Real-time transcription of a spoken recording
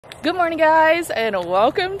Good morning, guys, and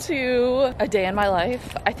welcome to a day in my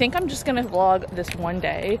life. I think I'm just gonna vlog this one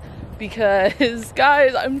day because,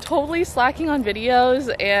 guys, I'm totally slacking on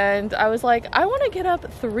videos, and I was like, I want to get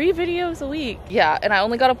up 3 videos a week. Yeah, and I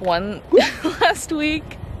only got up 1 last week.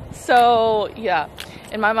 So yeah,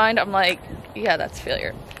 in my mind, I'm like, yeah, that's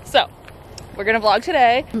failure. So we're gonna vlog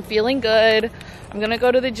today. I'm feeling good. I'm gonna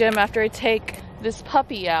go to the gym after I take this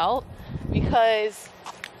puppy out, because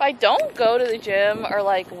if I don't go to the gym or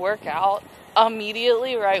like work out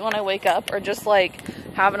immediately right when I wake up, or just like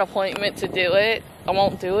have an appointment to do it, I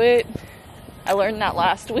won't do it. I learned that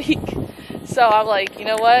last week. So I'm like, you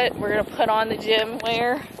know what? We're gonna put on the gym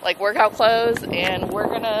wear, like workout clothes, and we're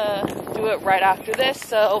gonna do it right after this.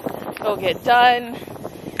 So it'll get done.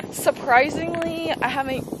 Surprisingly,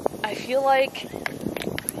 I feel like,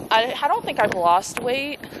 I don't think I've lost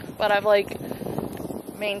weight, but I've like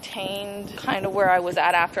maintained kind of where I was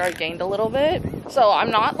at after I gained a little bit. So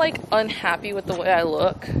I'm not like unhappy with the way I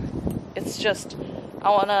look. It's just,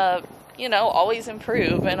 I want to, you know, always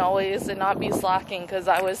improve and not be slacking, because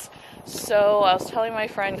I was telling my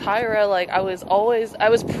friend Kyra, like I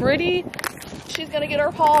was pretty, she's gonna get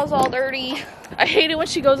her paws all dirty. I hate it when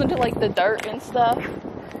she goes into like the dirt and stuff.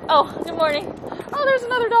 Oh, good morning. Oh, there's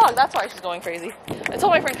another dog. That's why she's going crazy. I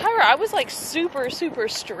told my friend Kyra I was like super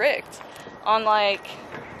strict on like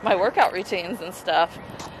my workout routines and stuff.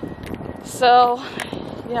 So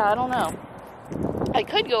yeah, I don't know. I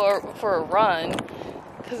could go for a run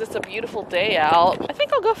because it's a beautiful day out. I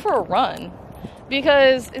think I'll go for a run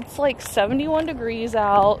because it's like 71 degrees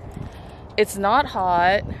out. It's not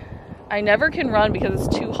hot. I never can run because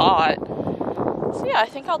it's too hot. So yeah, I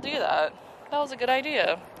think I'll do that. That was a good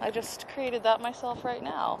idea. I just created that myself right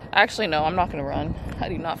now. Actually, no, I'm not gonna run. I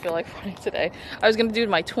do not feel like running today. I was gonna do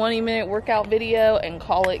my 20-minute workout video and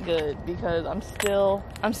call it good, because I'm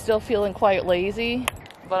still feeling quite lazy,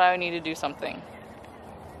 but I need to do something.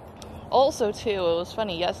 Also too, it was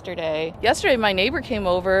funny yesterday my neighbor came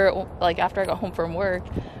over like after I got home from work,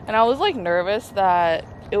 and I was like nervous that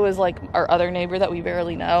it was like our other neighbor that we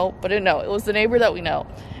barely know, but no, it was the neighbor that we know.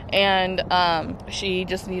 And she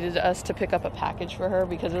just needed us to pick up a package for her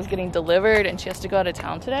because it was getting delivered and she has to go out of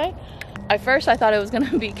town today. At first I thought it was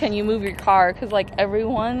gonna be, can you move your car? Because like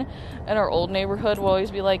everyone in our old neighborhood will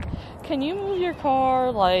always be like, can you move your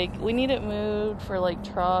car? Like, we need it moved for like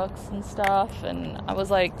trucks and stuff. And I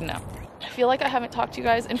was like, no. I feel like I haven't talked to you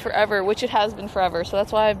guys in forever, which it has been forever. So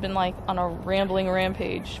that's why I've been like on a rambling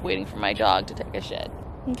rampage waiting for my dog to take a shit.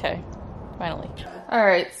 Okay, finally. All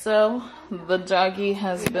right, so the doggy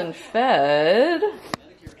has been fed.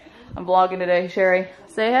 I'm vlogging today, Sherry.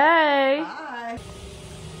 Say hey. Hi.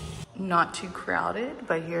 Not too crowded,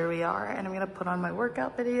 but here we are, and I'm gonna put on my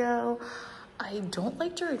workout video. I don't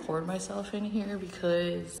like to record myself in here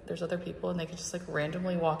because there's other people and they can just like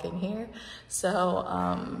randomly walk in here. So,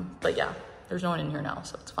 but yeah, there's no one in here now,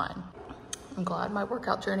 so it's fine. I'm glad my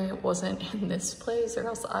workout journey wasn't in this place, or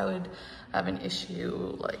else I would have an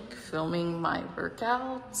issue like filming my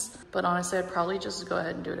workouts. But honestly, I'd probably just go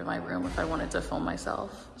ahead and do it in my room if I wanted to film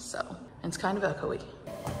myself. So, and it's kind of echoey.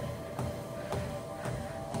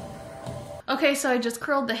 Okay, so I just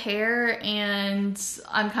curled the hair and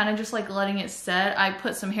I'm kind of just like letting it set. I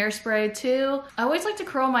put some hairspray too. I always like to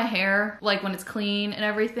curl my hair like when it's clean and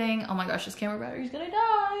everything. Oh my gosh, this camera battery's gonna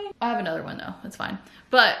die. I have another one though, it's fine.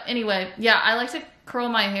 But anyway, yeah, I like to curl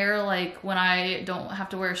my hair like when I don't have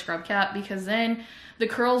to wear a scrub cap, because then the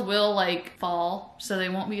curls will like fall, so they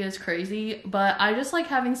won't be as crazy. But I just like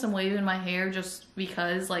having some wave in my hair just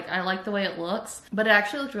because like I like the way it looks. But it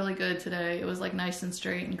actually looked really good today. It was like nice and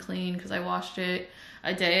straight and clean because I washed it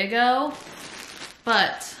a day ago.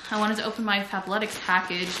 But I wanted to open my Fabletics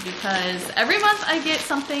package because every month I get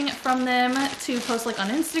something from them to post like on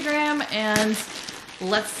Instagram, and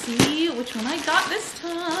let's see which one I got this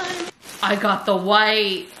time. I got the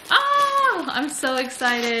white. Ah, I'm so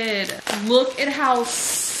excited. Look at how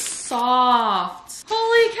soft.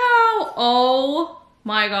 Holy cow. Oh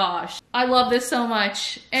my gosh. I love this so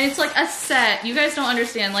much. And it's like a set. You guys don't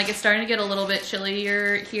understand. Like, it's starting to get a little bit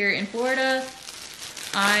chillier here in Florida.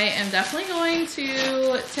 I am definitely going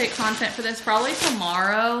to take content for this probably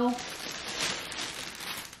tomorrow.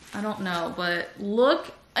 I don't know, but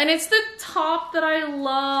look. And it's the top that I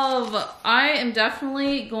love. I am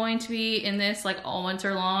definitely going to be in this like all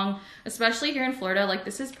winter long, especially here in Florida. Like,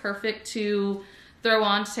 this is perfect to throw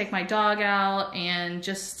on to take my dog out and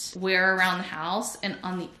just wear around the house. And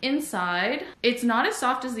on the inside, it's not as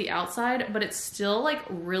soft as the outside, but it's still like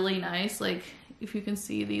really nice. Like, if you can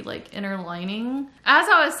see the like inner lining. As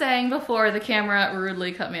I was saying before, the camera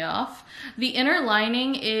rudely cut me off. The inner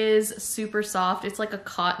lining is super soft. It's like a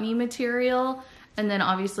cottony material. And then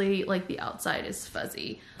obviously like the outside is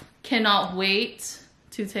fuzzy. Cannot wait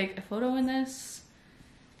to take a photo in this.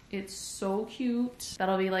 It's so cute.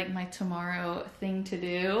 That'll be like my tomorrow thing to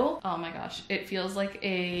do. Oh my gosh, it feels like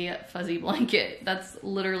a fuzzy blanket. That's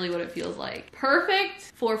literally what it feels like.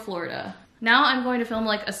 Perfect for Florida. Now I'm going to film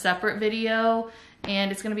like a separate video,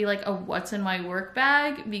 and it's gonna be like a what's in my work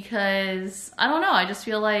bag, because I don't know, I just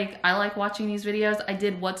feel like I like watching these videos. I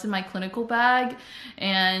did what's in my clinical bag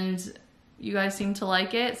and you guys seem to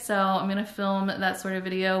like it, so I'm gonna film that sort of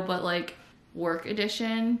video, but like work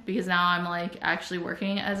edition, because now I'm like actually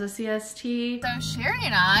working as a CST. So Sherry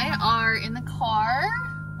and I are in the car,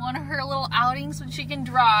 one of her little outings when she can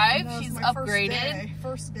drive. She's upgraded.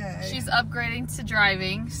 First day. She's upgrading to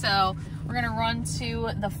driving, so we're gonna run to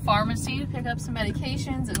the pharmacy to pick up some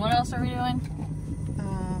medications. And what else are we doing?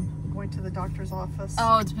 Going to the doctor's office.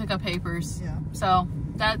 Oh, to pick up papers. Yeah. So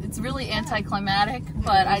that it's really anticlimactic,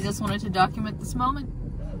 but I just wanted to document this moment.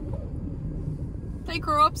 They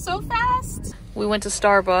grow up so fast. We went to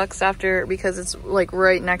Starbucks because it's like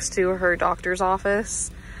right next to her doctor's office.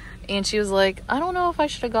 And she was like, I don't know if I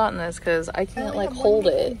should have gotten this because I can't like hold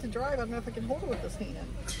it. To drive, I don't know if I can hold it with this hand.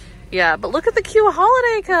 Yeah, but look at the cute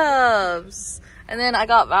holiday cups. And then I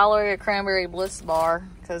got Valerie a cranberry bliss bar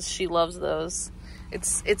because she loves those.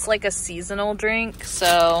 It's like a seasonal drink,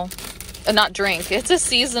 so not drink. It's a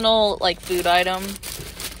seasonal like food item.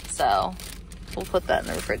 So we'll put that in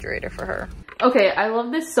the refrigerator for her. Okay, I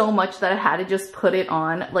love this so much that I had to just put it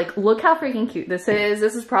on. Like, look how freaking cute this is.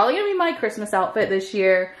 This is probably gonna be my Christmas outfit this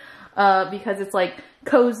year because it's like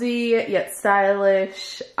cozy yet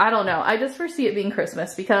stylish. I don't know. I just foresee it being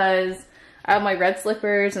Christmas because I have my red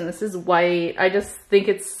slippers and this is white. I just think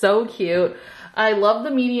it's so cute. I love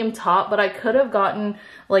the medium top, but I could have gotten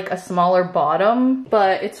like a smaller bottom,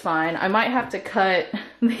 but it's fine. I might have to cut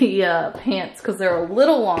the pants because they're a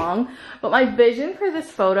little long, but my vision for this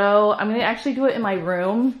photo, I'm gonna actually do it in my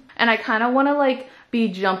room, and I kind of want to like be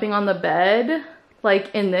jumping on the bed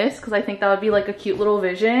like in this because I think that would be like a cute little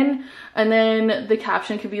vision, and then the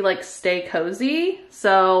caption could be like stay cozy.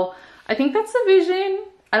 So I think that's the vision.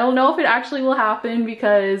 I don't know if it actually will happen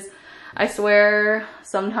because I swear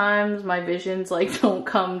sometimes my visions like don't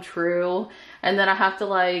come true and then I have to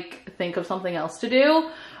like think of something else to do,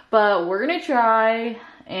 but we're gonna try.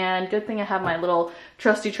 And good thing I have my little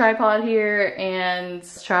trusty tripod here and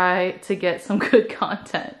try to get some good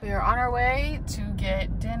content. We are on our way to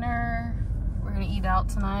get dinner. We're gonna eat out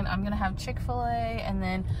tonight. I'm gonna have Chick-fil-A, and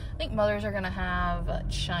then I think mothers are gonna have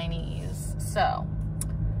Chinese. So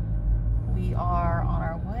we are on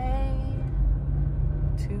our way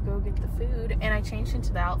to go get the food, and I changed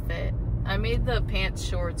into the outfit. I made the pants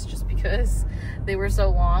shorts just because they were so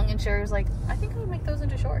long, and Sherry was like, I think I would make those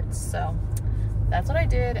into shorts. So that's what I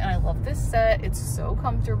did, and I love this set. It's so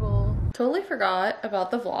comfortable. Totally forgot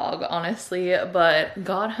about the vlog, honestly, but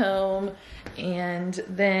got home and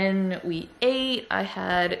then we ate. I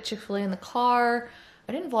had Chick-fil-A in the car.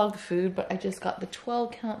 I didn't vlog the food, but I just got the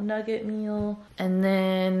 12-count nugget meal. And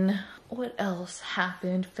then what else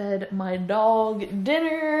happened? Fed my dog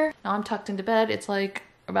dinner. Now I'm tucked into bed. It's like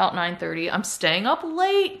about 9:30. I'm staying up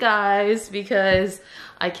late, guys, because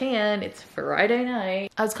I can. It's Friday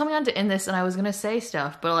night. I was coming on to end this and I was gonna say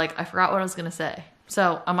stuff, but like I forgot what I was gonna say.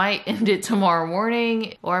 So I might end it tomorrow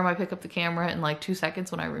morning, or I might pick up the camera in like 2 seconds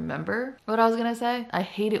when I remember what I was gonna say. I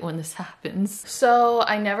hate it when this happens. So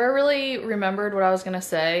I never really remembered what I was gonna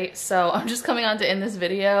say. So I'm just coming on to end this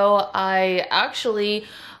video. I actually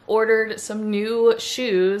ordered some new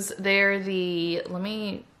shoes. They're the,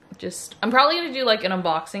 I'm probably gonna do like an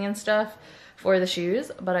unboxing and stuff for the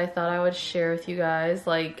shoes, but I thought I would share with you guys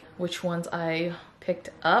like which ones I picked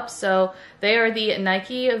up. So they are the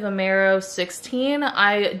Nike Vomero 16.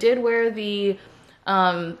 I did wear the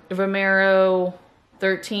Vomero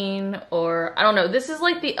 13, or I don't know. This is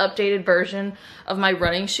like the updated version of my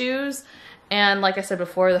running shoes. And like I said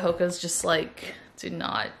before, the Hoka's just like did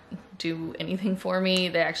not do anything for me.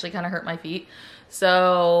 They actually kind of hurt my feet.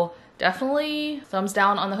 So definitely thumbs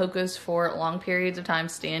down on the Hoka's for long periods of time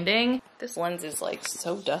standing. This lens is like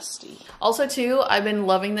so dusty. Also too, I've been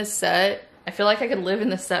loving this set. I feel like I could live in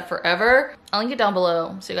this set forever. I'll link it down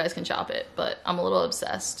below so you guys can shop it, but I'm a little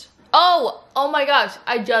obsessed. Oh my gosh,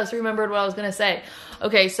 I just remembered what I was gonna say.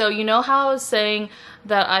 Okay, so you know how I was saying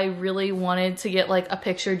that I really wanted to get like a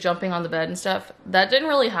picture jumping on the bed and stuff? That didn't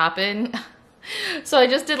really happen. So I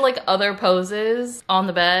just did like other poses on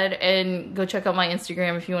the bed, and go check out my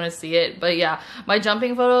Instagram if you want to see it. But yeah, my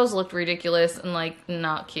jumping photos looked ridiculous and like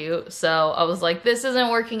not cute. So I was like, this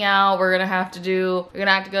isn't working out. We're gonna have to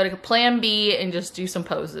go to plan B and just do some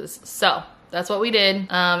poses. So that's what we did.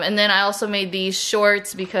 And then I also made these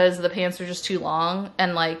shorts because the pants were just too long,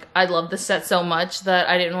 and like I love this set so much that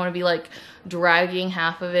I didn't want to be like dragging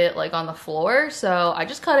half of it like on the floor, so I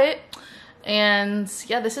just cut it. And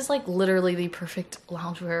yeah, this is like literally the perfect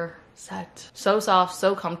loungewear set. So soft,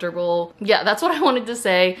 so comfortable. Yeah, that's what I wanted to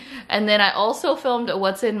say. And then I also filmed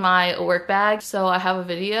what's in my work bag. So I have a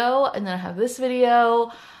video, and then I have this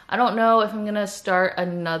video. I don't know if I'm gonna start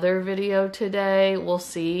another video today. We'll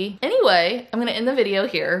see. Anyway, I'm gonna end the video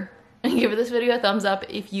here and give this video a thumbs up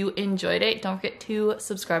if you enjoyed it. Don't forget to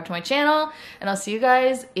subscribe to my channel, and I'll see you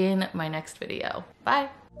guys in my next video. Bye.